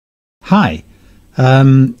Hi.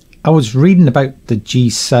 I was reading about the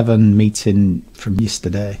G7 meeting from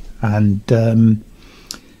yesterday, and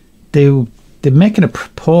they they're making a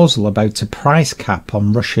proposal about a price cap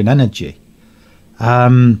on Russian energy.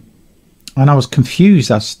 And I was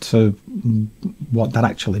confused as to what that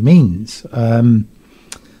actually means.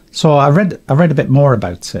 So I read a bit more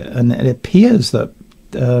about it, and it appears that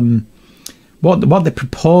what they're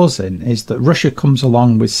proposing is that Russia comes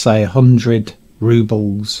along with, say, 100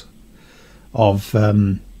 rubles of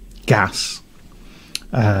gas,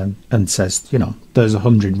 and says, there's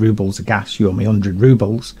 100 rubles of gas, you owe me 100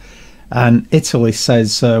 rubles. And Italy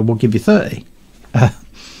says, we'll give you 30.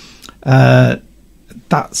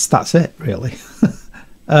 That's it, really.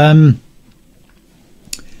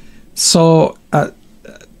 So the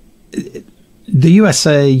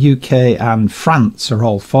USA, UK and France are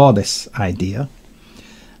all for this idea.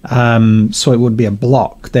 So it would be a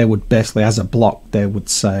block. They would basically, as a block, they would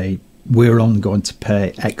say, we're only going to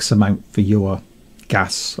pay X amount for your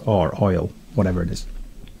gas or oil, whatever it is.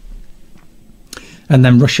 And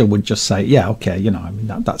then Russia would just say, yeah, okay,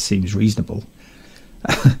 that seems reasonable.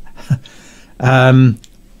 But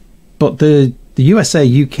the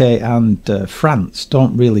USA, UK and France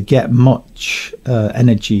don't really get much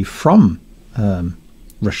energy from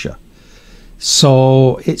Russia.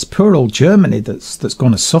 So it's poor old Germany that's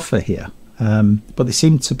going to suffer here. But they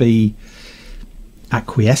seem to be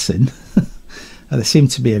acquiescing. They seem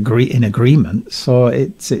to be in agreement. So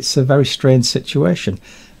it's a very strange situation.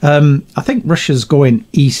 I think Russia's going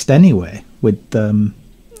east anyway with the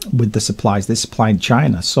supplies they're supplying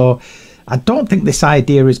China. So I don't think this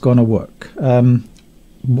idea is going to work.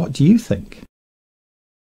 What do you think?